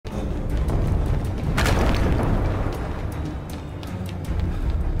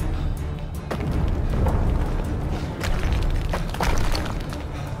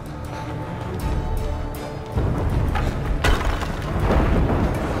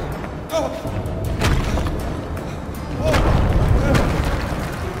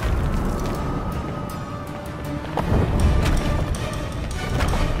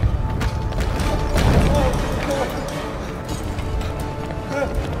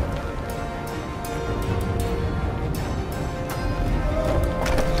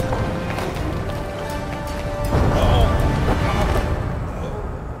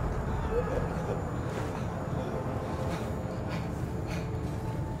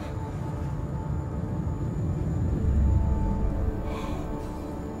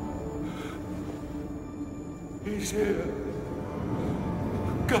He's here.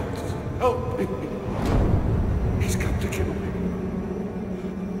 God, help me. He's come to kill me.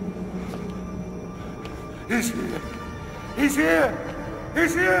 He's here. He's here.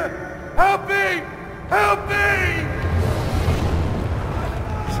 He's here. Help me. Help me.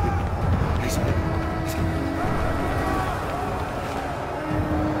 He's here. He's here. He's here.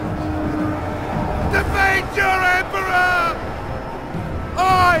 Defeat your emperor!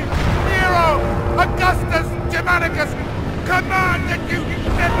 I, Nero, Augustus Germanicus, command that you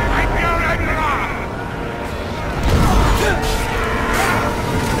defeat your emperor!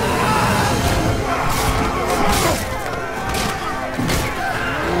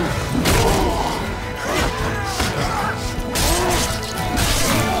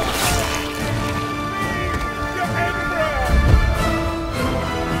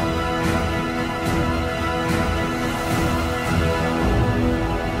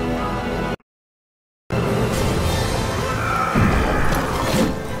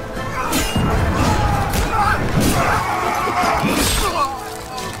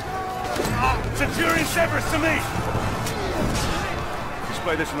 Severus to me!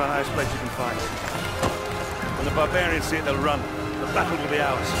 Display this in the highest place you can find. When the barbarians see it, they'll run. The battle will be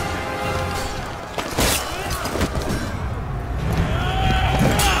ours.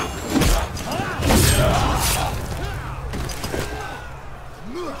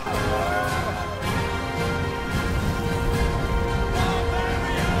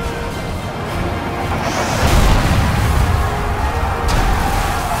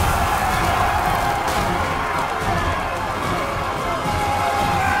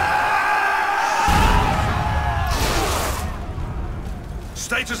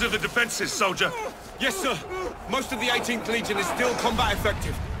 Status of the defenses, soldier. Yes, sir. Most of the 18th Legion is still combat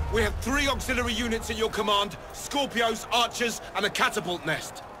effective. We have 3 auxiliary units at your command, Scorpios, Archers, and a catapult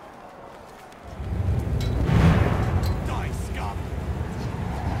nest. Die, scum!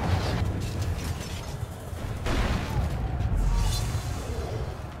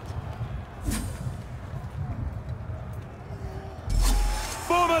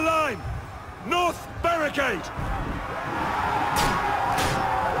 Form a line! North barricade!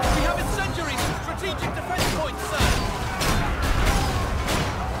 Strategic defense point, sir!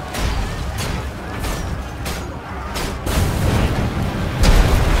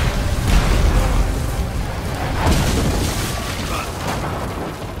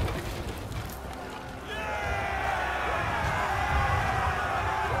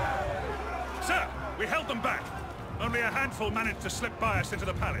 Sir, we held them back. Only a handful managed to slip by us into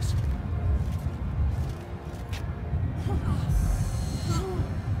the palace.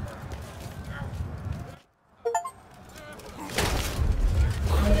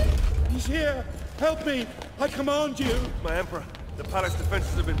 He's here! Help me! I command you! My Emperor, the palace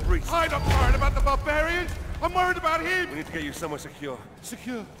defenses have been breached. I'm not worried about the barbarians! I'm worried about him! We need to get you somewhere secure.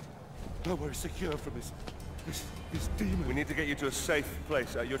 Secure? Nowhere secure from his demon. We need to get you to a safe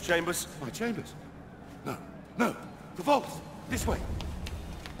place. Your chambers? My chambers? No, no! The vaults! This way!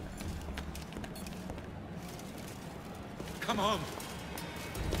 Come on!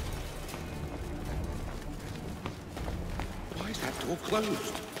 Why is that door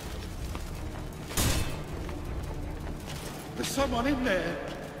closed? There's someone in there.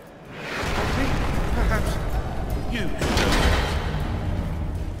 I think perhaps you.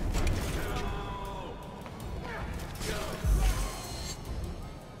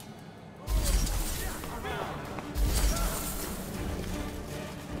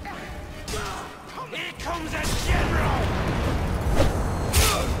 Here comes a general!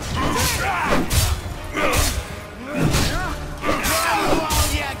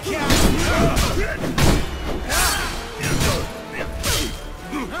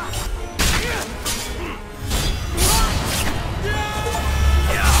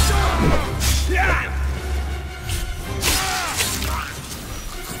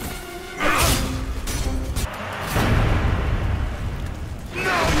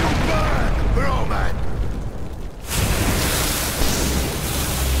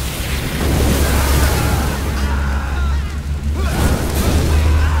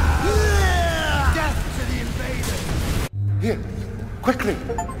 Quickly!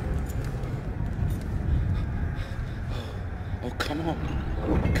 Oh, come on.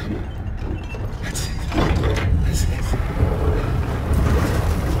 Come on. That's it. That's it.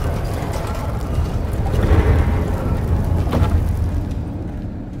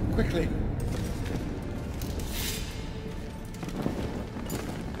 Quickly.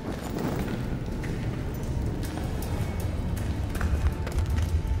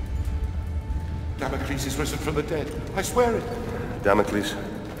 Damocles is risen from the dead. I swear it. Damocles?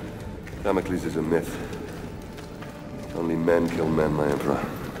 Damocles is a myth. Only men kill men, my Emperor.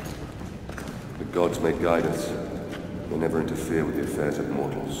 The gods may guide us. They never interfere with the affairs of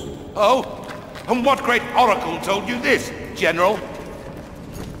mortals. Oh? And what great oracle told you this, General?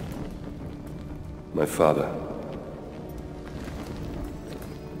 My father.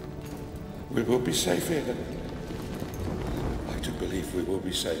 We will be safe here. I do believe we will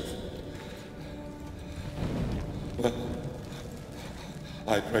be safe. Well,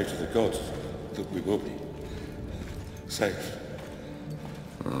 I pray to the gods that we will be safe.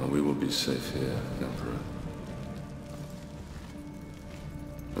 We will be safe here, Emperor.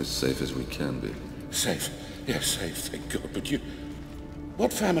 As safe as we can be. Safe? Yes, safe, thank God. But you...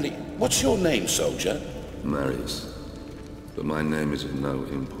 What family? What's your name, soldier? Marius. But my name is of no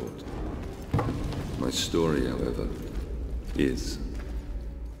import. My story, however, is.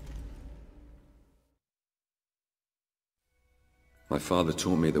 My father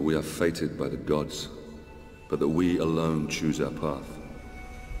taught me that we are fated by the gods, but that we alone choose our path.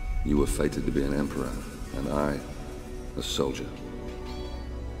 You were fated to be an emperor, and I, a soldier.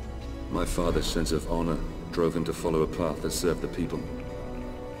 My father's sense of honor drove him to follow a path that served the people.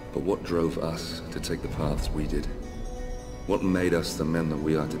 But what drove us to take the paths we did? What made us the men that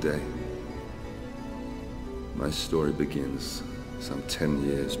we are today? My story begins some 10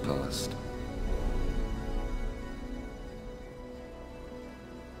 years past.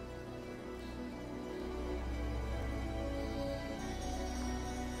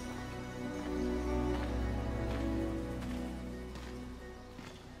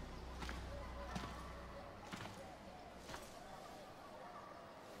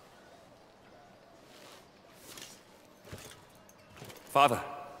 Father,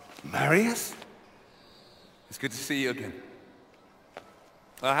 Marius? it's good to see you again.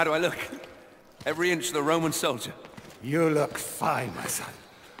 How do I look? Every inch the Roman soldier. You look fine, my son.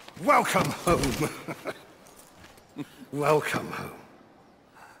 Welcome home. Welcome home.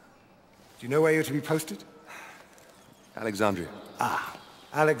 Do you know where you're to be posted? Alexandria. Ah,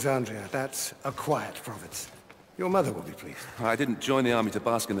 Alexandria. That's a quiet province. Your mother will be pleased. I didn't join the army to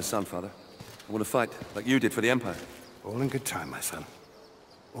bask in the sun, Father. I want to fight like you did for the Empire. All in good time, my son.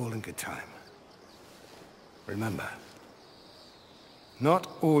 All in good time. Remember, not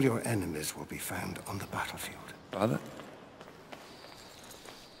all your enemies will be found on the battlefield. Father?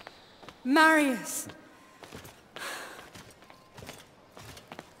 Marius!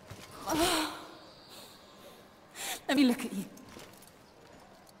 Oh. Let me look at you.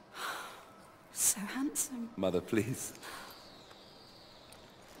 So handsome. Mother, please.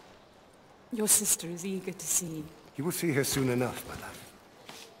 Your sister is eager to see you. You will see her soon enough, my love.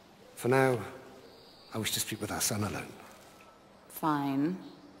 For now, I wish to speak with our son alone. Fine.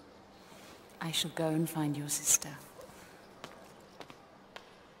 I shall go and find your sister.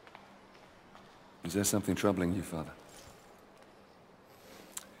 Is there something troubling you, Father?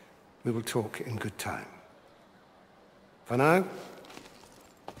 We will talk in good time. For now,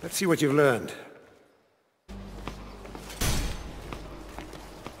 let's see what you've learned.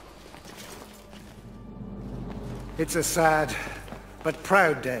 It's a sad but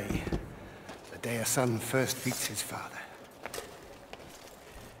proud day. The day a son first meets his father.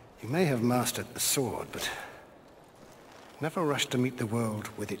 You may have mastered the sword, but never rush to meet the world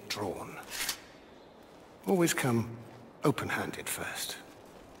with it drawn. Always come open-handed first.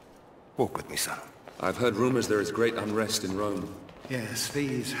 Walk with me, son. I've heard rumors there is great unrest in Rome. Yes,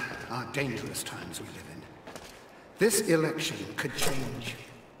 these are dangerous times we live in. This election could change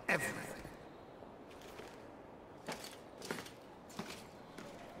everything.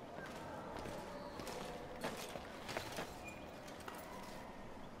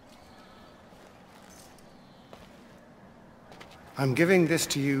 I'm giving this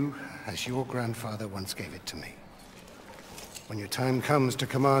to you as your grandfather once gave it to me. When your time comes to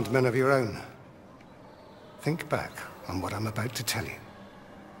command men of your own, think back on what I'm about to tell you.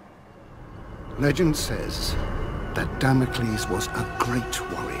 Legend says that Damocles was a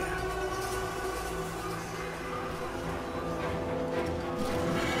great warrior.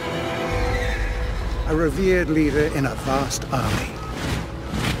 A revered leader in a vast army.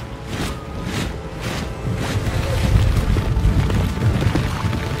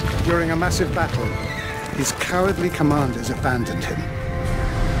 during a massive battle, his cowardly commanders abandoned him.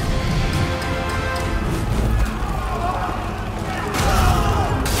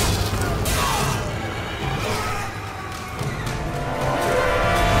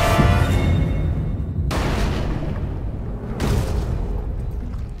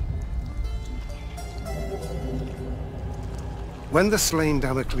 When the slain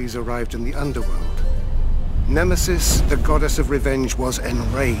Damocles arrived in the underworld, Nemesis, the goddess of revenge, was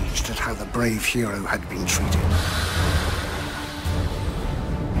enraged at how the brave hero had been treated.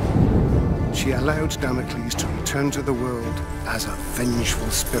 She allowed Damocles to return to the world as a vengeful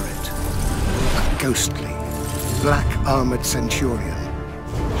spirit, a ghostly, black-armored centurion,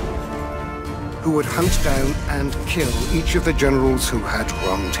 who would hunt down and kill each of the generals who had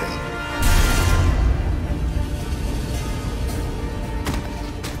wronged him.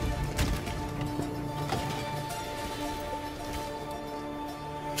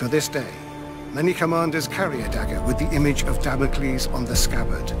 To this day, many commanders carry a dagger with the image of Damocles on the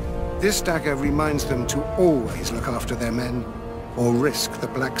scabbard. This dagger reminds them to always look after their men, or risk the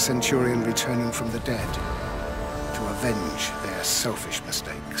Black Centurion returning from the dead to avenge their selfish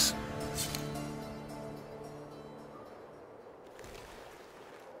mistakes.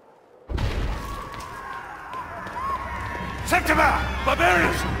 Septima!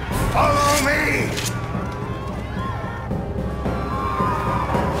 Barbarians! Follow me!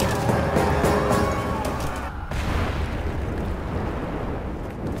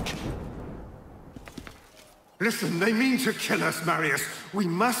 Listen, they mean to kill us, Marius. We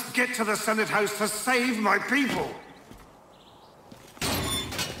must get to the Senate House to save my people.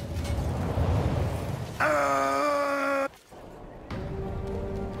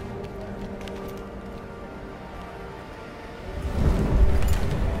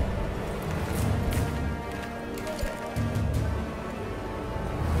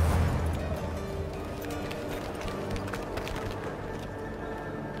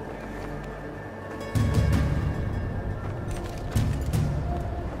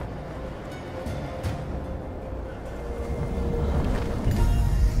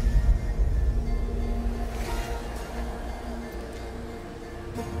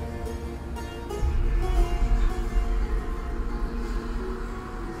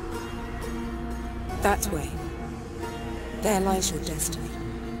 That way. There lies your destiny.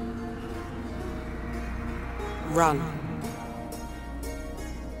 Run.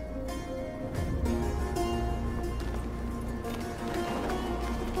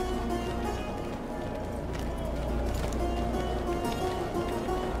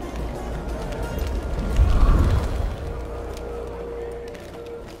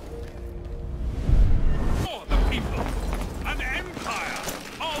 For the people! An empire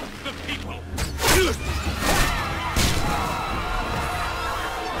of the people!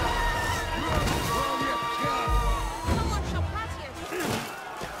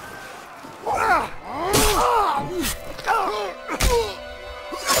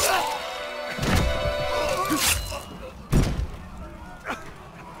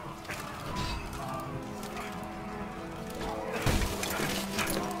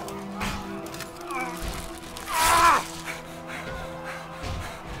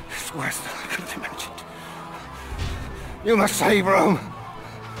 It's worse than I could have imagined. You must save Rome.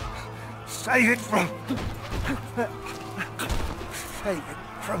 Save it from... Save it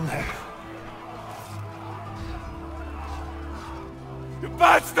from there. You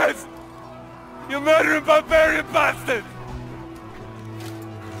bastards! You murdering barbarian bastards!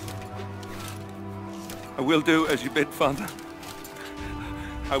 I will do as you bid, Father.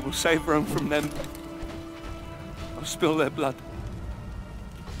 I will save Rome from them. I'll spill their blood.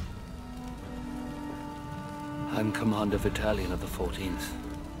 I'm Commander Battalion of the 14th.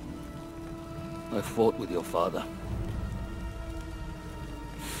 I fought with your father.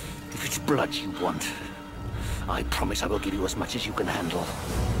 If it's blood you want, I promise I will give you as much as you can handle.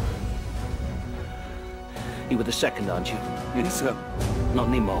 You were the second, aren't you? Yes, sir. Not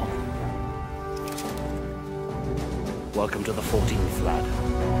anymore. Welcome to the 14th, lad.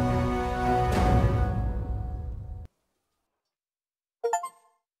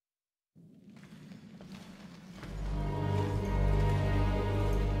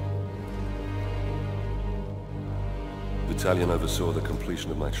 Battalion oversaw the completion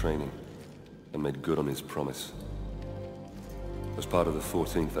of my training and made good on his promise. As part of the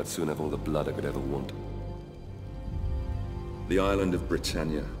 14th, I'd soon have all the blood I could ever want. The island of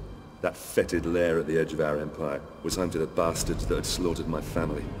Britannia, that fetid lair at the edge of our empire, was home to the bastards that had slaughtered my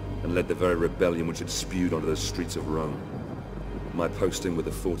family and led the very rebellion which had spewed onto the streets of Rome. My posting with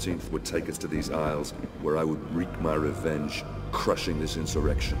the 14th would take us to these isles, where I would wreak my revenge, crushing this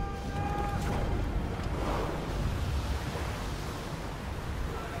insurrection.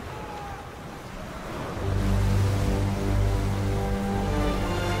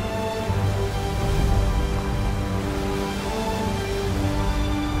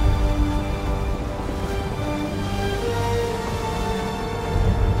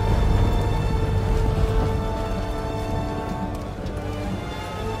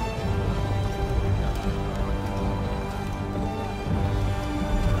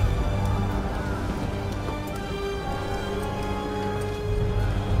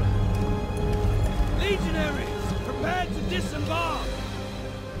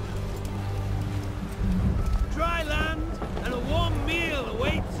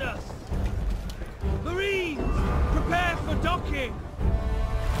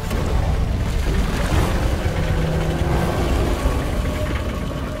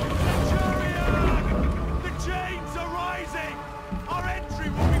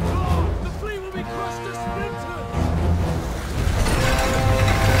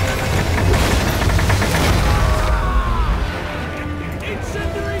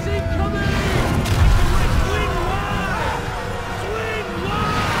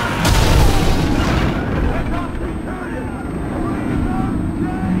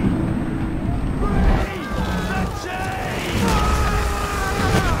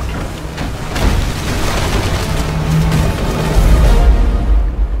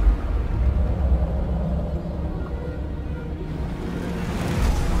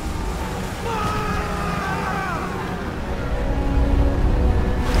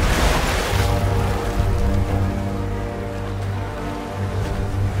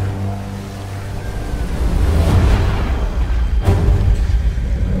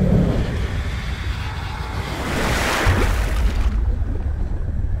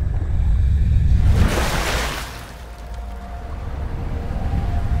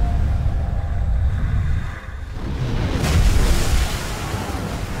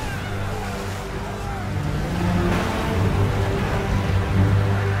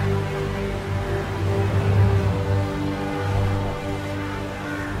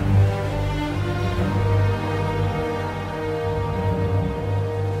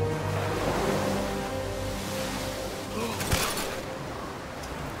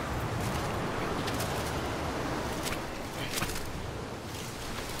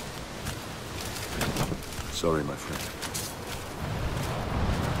 Sorry, my friend.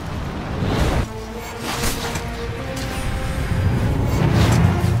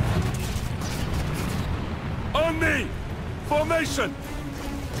 On me! Formation!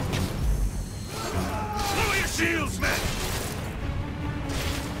 Lower your shields, men!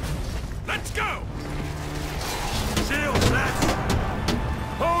 Let's go! Shields, lads!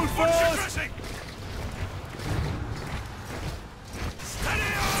 Hold fast!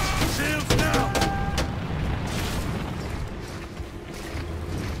 Steady on! Shields now!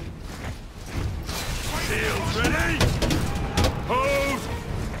 Shields ready! Hold!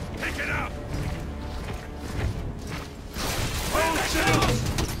 Pick it up! Hold shields!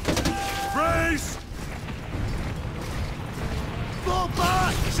 Brace! Fall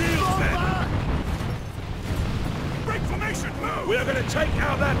back! Shields then! Break formation! Move! We are going to take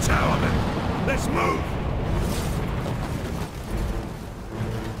out that tower, men! Let's move!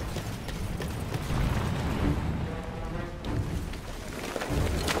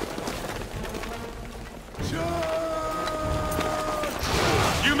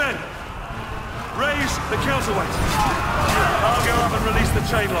 You men! Raise the counterweight! I'll go up and release the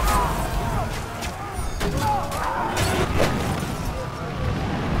chain lock.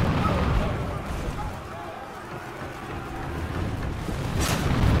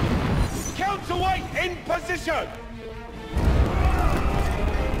 Counterweight in position!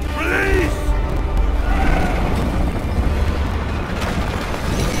 Release!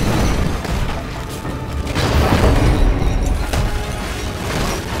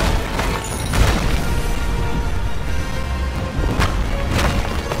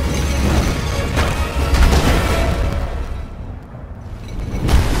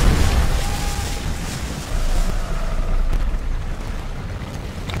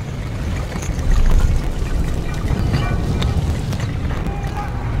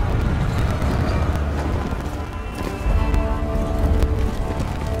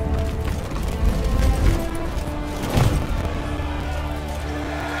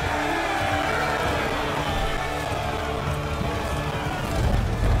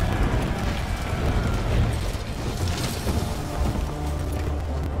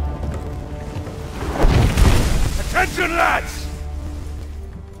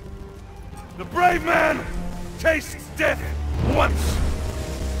 The brave man tastes death once.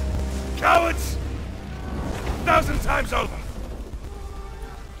 Cowards, 1,000 times over.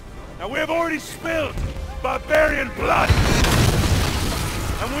 Now we have already spilled barbarian blood.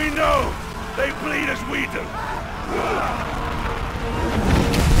 And we know they bleed as we do.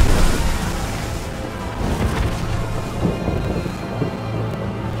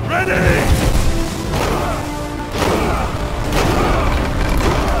 Ready!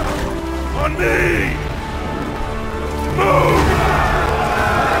 On me! Move!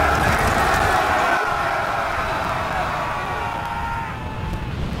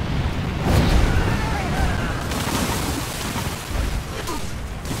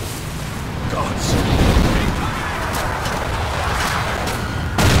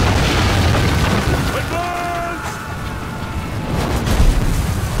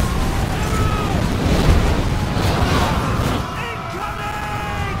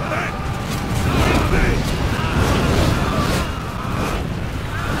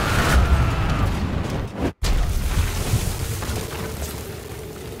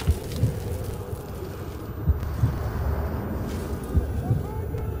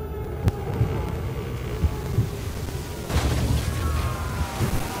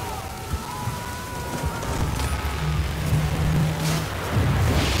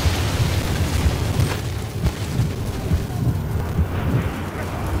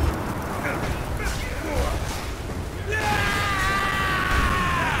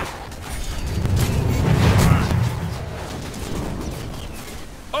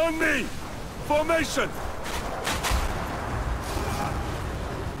 On me! Formation!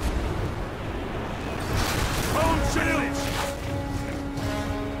 Hold shields!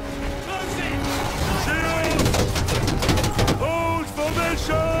 Close in! Shields! Hold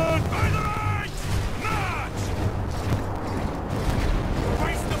formation! By the right! March!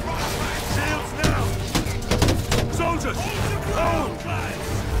 Brace the front flank! Shields now! Soldiers! Hold!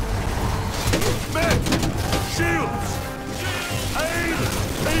 Men! Shields! Aim!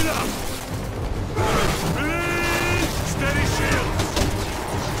 Lead up! Release! Steady shields!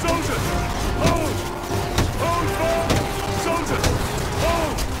 Soldiers! Hold! Hold firm! Soldiers!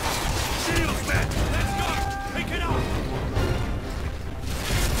 Hold! Shields, men! Let's go! Pick it up!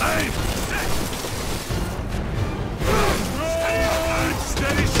 Aim! Set! Right!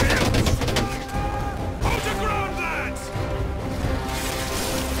 Steady shields! Hold your ground, lads!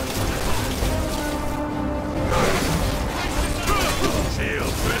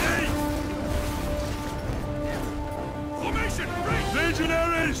 Shields ready! Formation ready!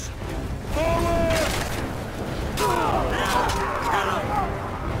 Legionaries! Forward!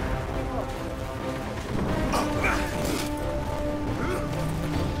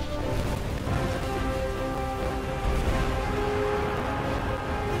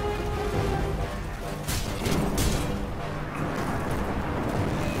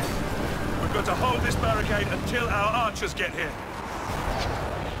 We've got to hold this barricade until our archers get here.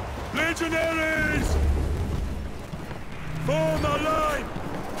 Legionaries! Form a line!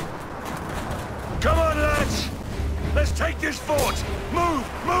 Come on, lads! Let's take this fort! Move!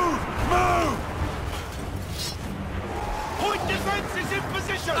 Move! Move! Point defense is in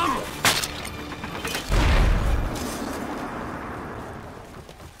position!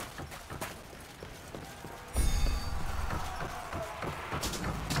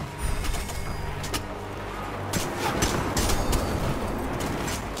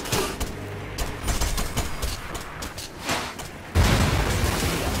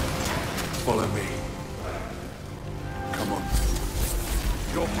 Follow me. Come on.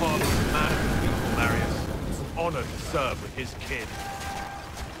 Your father was a man of the people, Marius. It's an honor to serve with his kid.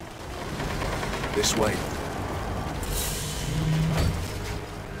 This way.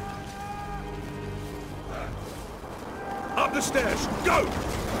 Up the stairs. Go!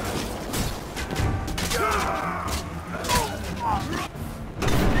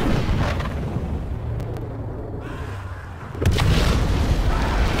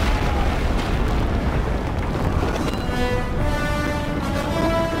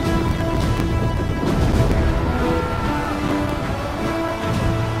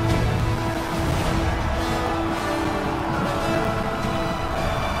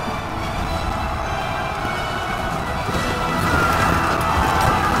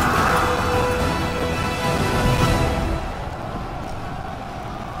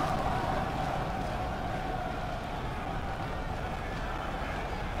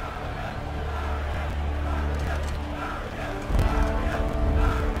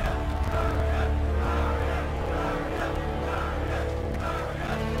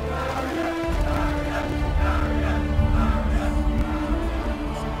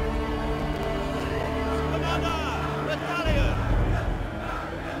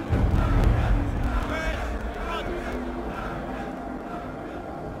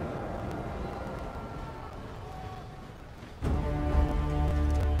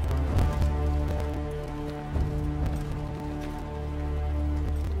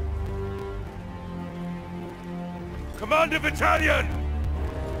 Command a battalion!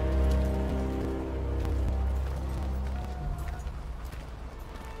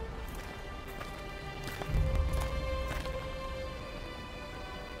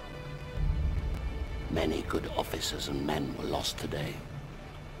 Many good officers and men were lost today.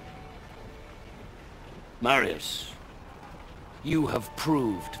 Marius, you have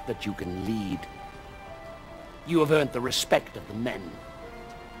proved that you can lead. You have earned the respect of the men.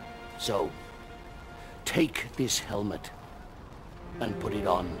 So, take this helmet and put it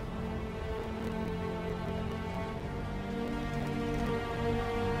on.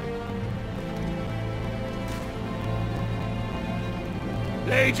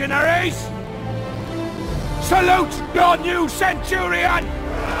 Legionaries! Salute your new centurion!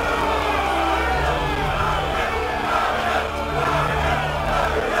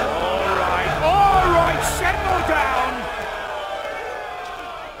 All right, settle down!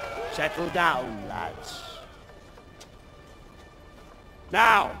 Settle down, lads.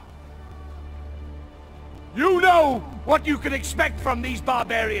 Now, you know what you can expect from these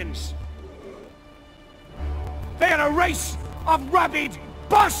barbarians. They are a race of rabid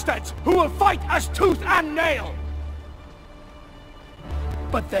bastards who will fight us tooth and nail.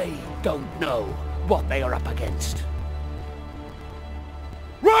 But they don't know what they are up against.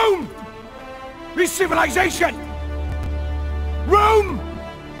 Rome is civilization. Rome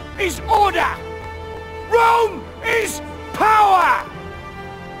is order. Rome is power.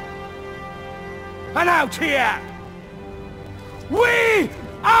 And out here, we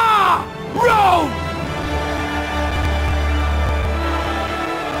are Rome!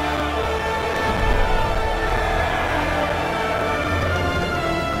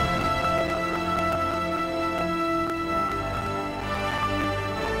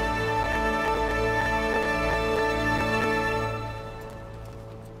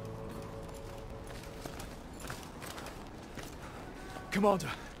 Commander,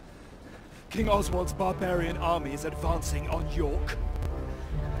 King Oswald's barbarian army is advancing on York.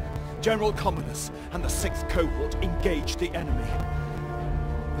 General Commodus and the 6th Cohort engage the enemy,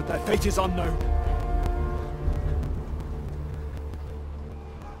 but their fate is unknown.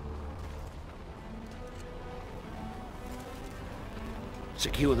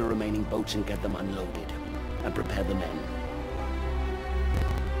 Secure the remaining boats and get them unloaded, and prepare the men.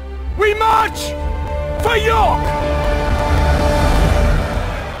 We march for York!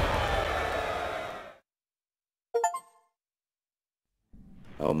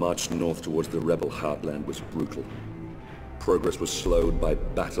 Our march north towards the rebel heartland was brutal. Progress was slowed by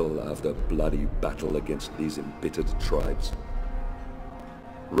battle after bloody battle against these embittered tribes.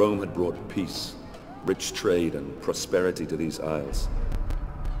 Rome had brought peace, rich trade and prosperity to these isles.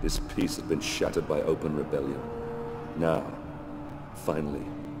 This peace had been shattered by open rebellion. Now, finally,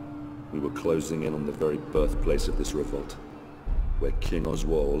 we were closing in on the very birthplace of this revolt, where King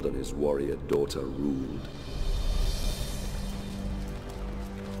Oswald and his warrior daughter ruled.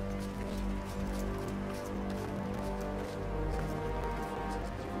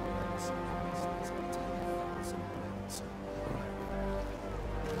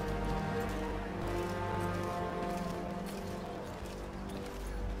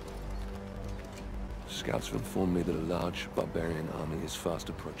 Scouts have informed me that a large barbarian army is fast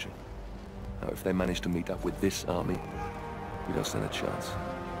approaching. Now, if they manage to meet up with this army, we don't stand a chance.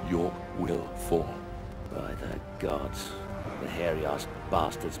 York will fall. By the gods, the hairy-ass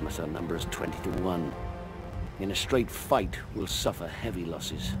bastards must outnumber us 20 to 1. In a straight fight, we'll suffer heavy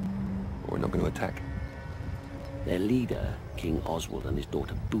losses. We're not going to attack. Their leader, King Oswald, and his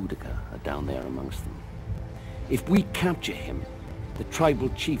daughter Boudica are down there amongst them. If we capture him, the tribal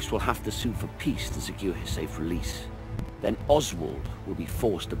chiefs will have to sue for peace to secure his safe release. Then Oswald will be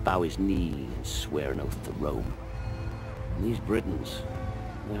forced to bow his knee and swear an oath to Rome. And these Britons,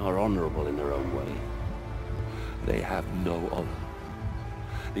 they are honorable in their own way. They have no honor.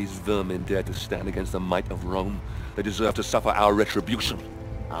 These vermin dare to stand against the might of Rome. They deserve to suffer our retribution.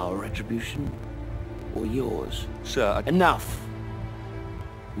 Our retribution? Or yours? Sir, Enough!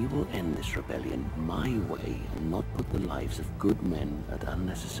 We will end this rebellion my way and not put the lives of good men at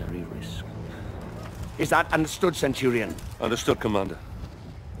unnecessary risk. Is that understood, Centurion? Understood, Commander.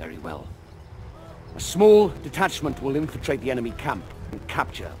 Very well. A small detachment will infiltrate the enemy camp and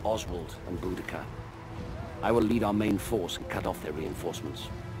capture Oswald and Boudica. I will lead our main force and cut off their reinforcements.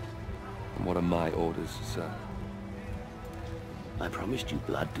 And what are my orders, sir? I promised you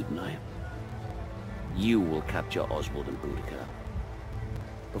blood, didn't I? You will capture Oswald and Boudica.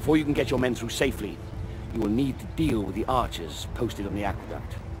 Before you can get your men through safely, you will need to deal with the archers posted on the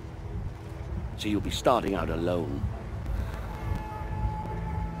aqueduct. So you'll be starting out alone.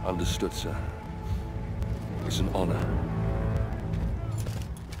 Understood, sir. is an honor.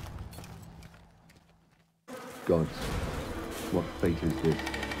 Gods, what fate is this?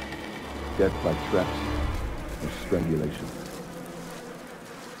 Death by traps or strangulation?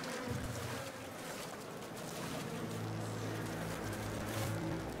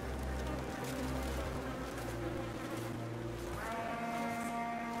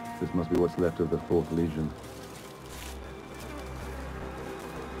 This must be what's left of the 4th Legion.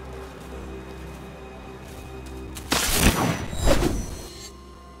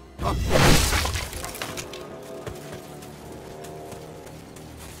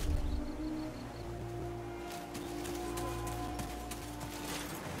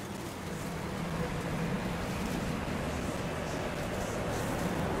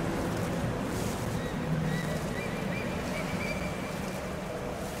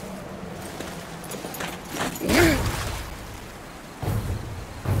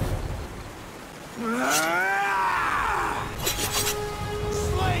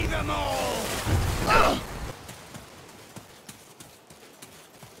 Slay them all!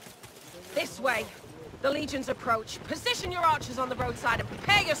 This way. The Legion's approach. Position your archers on the roadside and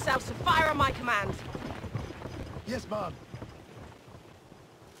prepare yourselves to fire on my command. Yes, ma'am.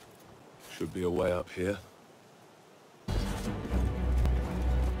 Should be a way up here.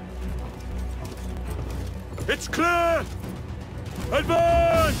 It's clear!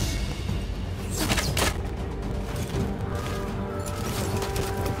 Advance!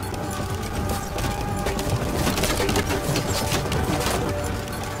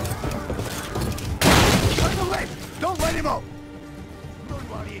 On the left! Don't let him up! Run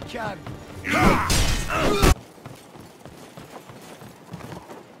while you can.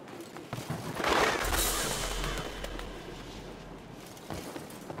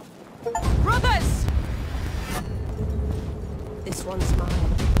 Brothers! This one's mine.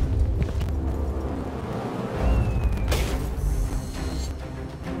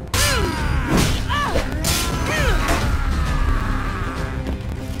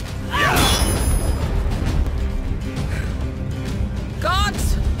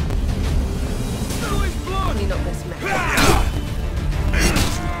 Gods! Clean up this mess.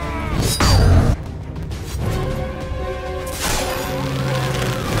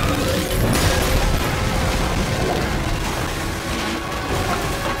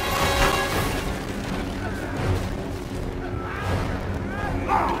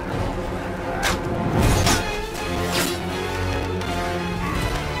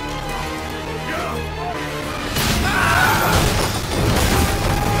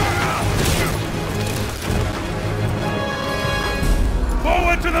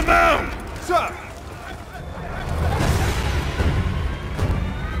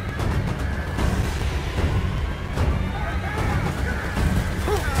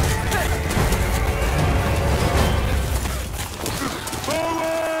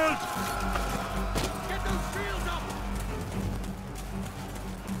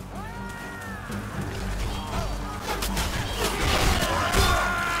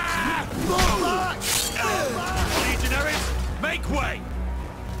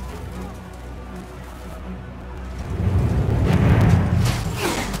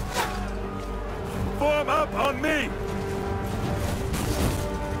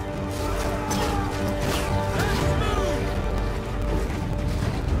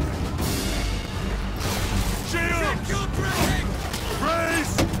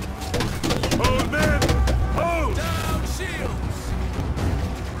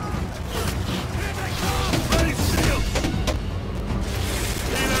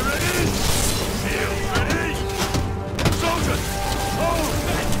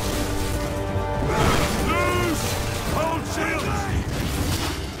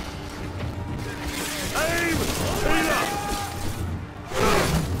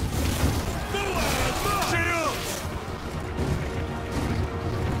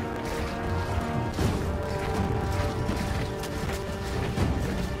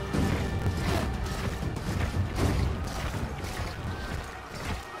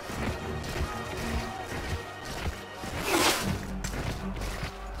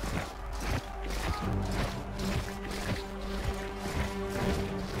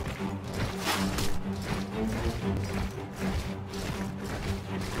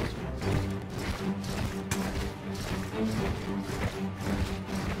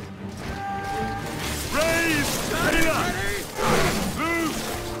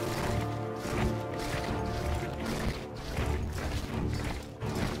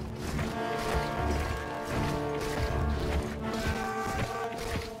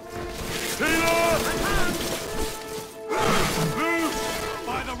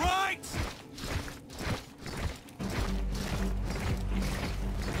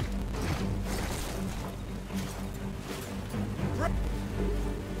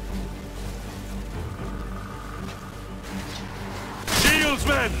 Shields,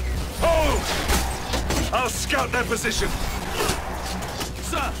 men! Hold! I'll scout their position.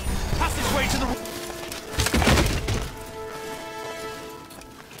 Sir, passageway to the...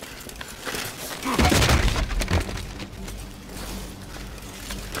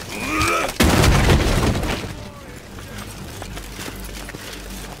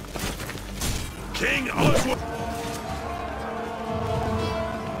 King Oswald!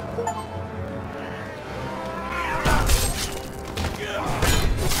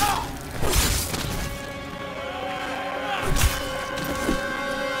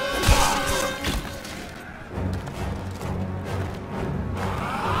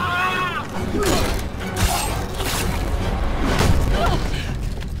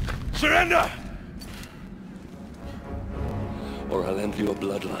 Surrender! Or I'll end your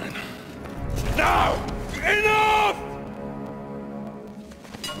bloodline. Now! Enough!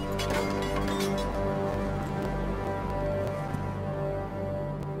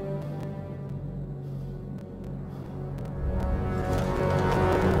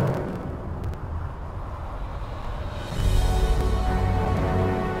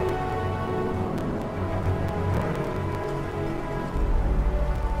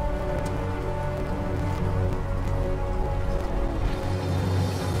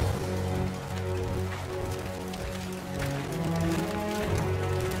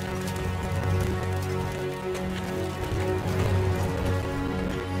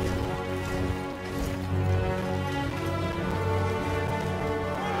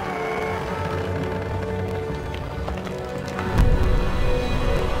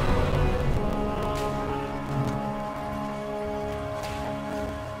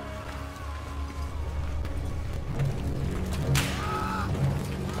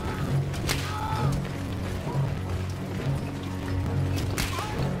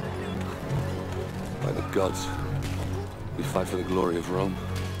 Gods, we fight for the glory of Rome.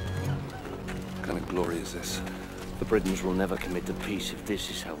 What kind of glory is this? The Britons will never commit to peace if this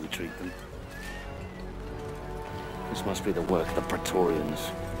is how we treat them. This must be the work of the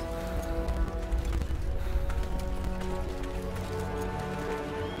Praetorians.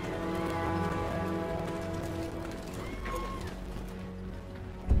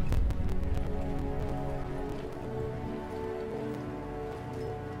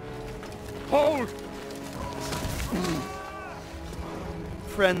 Hold!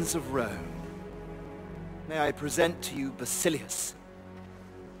 Friends of Rome, may I present to you Basilius,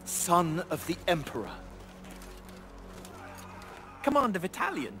 son of the Emperor. Commander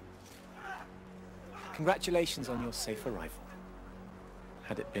Vitalian. Congratulations on your safe arrival.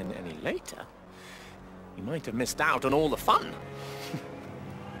 Had it been any later, you might have missed out on all the fun.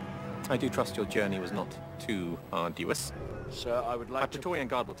 I do trust your journey was not too arduous. Sir, I would like Our Praetorian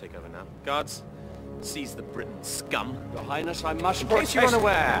Guard will take over now. Guards, seize the Briton scum. Your Highness, I must In case you're protest.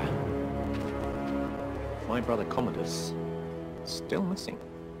 unaware, my brother Commodus is still missing.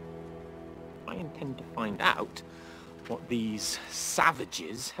 I intend to find out what these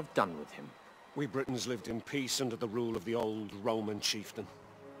savages have done with him. We Britons lived in peace under the rule of the old Roman chieftain.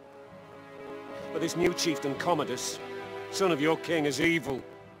 But this new chieftain Commodus, son of your king, is evil.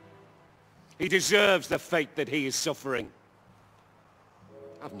 He deserves the fate that he is suffering.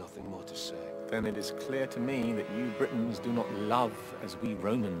 I've nothing more to say. Then it is clear to me that you Britons do not love as we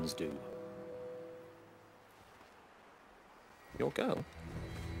Romans do. Your girl.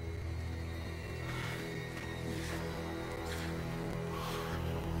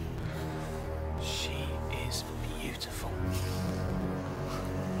 She is beautiful.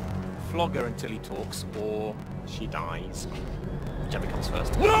 Flog her until he talks, or she dies. Whichever comes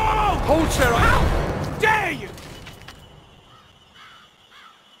first. No! Hold her! How dare you!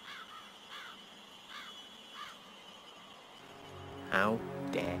 How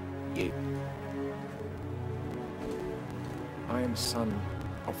dare you? I am son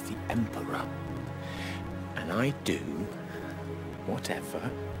of the Emperor, and I do whatever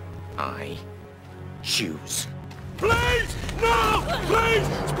I choose. Please! No! Please!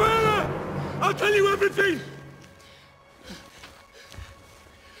 Spare her! I'll tell you everything!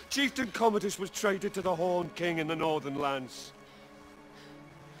 Chieftain Commodus was traded to the Horned King in the Northern Lands.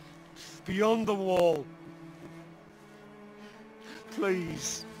 Beyond the wall.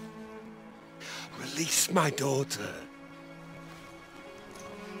 Please. Release my daughter.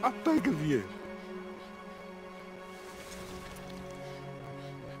 I beg of you.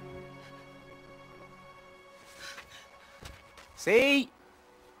 See?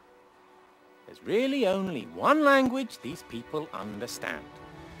 There's really only one language these people understand.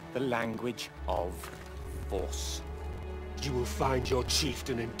 The language of force. You will find your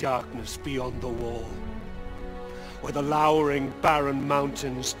chieftain in darkness beyond the wall. where the lowering, barren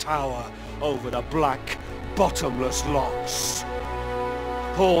mountains tower over the black, bottomless lochs.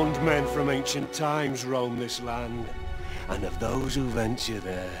 Horned men from ancient times roam this land, and of those who venture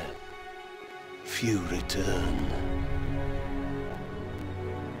there, few return.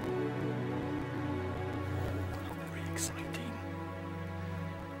 Very exciting.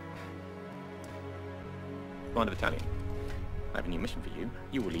 Commander Battalion, I have a new mission for you.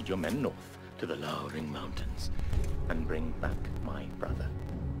 You will lead your men north to the lowering mountains and bring back my brother.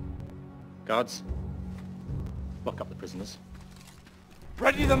 Guards, lock up the prisoners.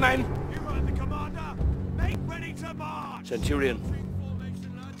 Ready the men! You heard the commander! Make ready to march! Centurion,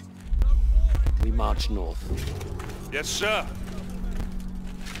 we march north. Yes, sir.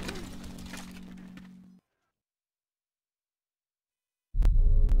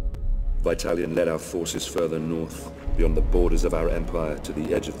 Vitalian led our forces further north, beyond the borders of our empire to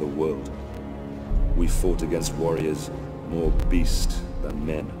the edge of the world. We fought against warriors more beast than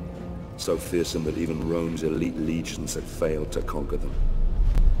men, so fearsome that even Rome's elite legions had failed to conquer them.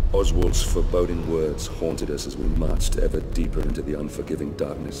 Oswald's foreboding words haunted us as we marched ever deeper into the unforgiving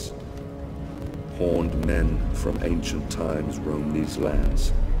darkness. Horned men from ancient times roam these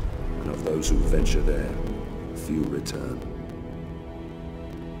lands, and of those who venture there, few return.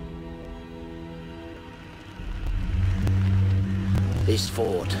 This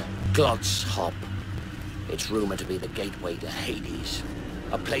fort, Glot's Hop. It's rumored to be the gateway to Hades,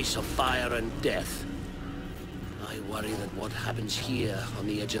 a place of fire and death. I worry that what happens here on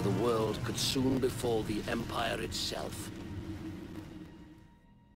the edge of the world could soon befall the Empire itself.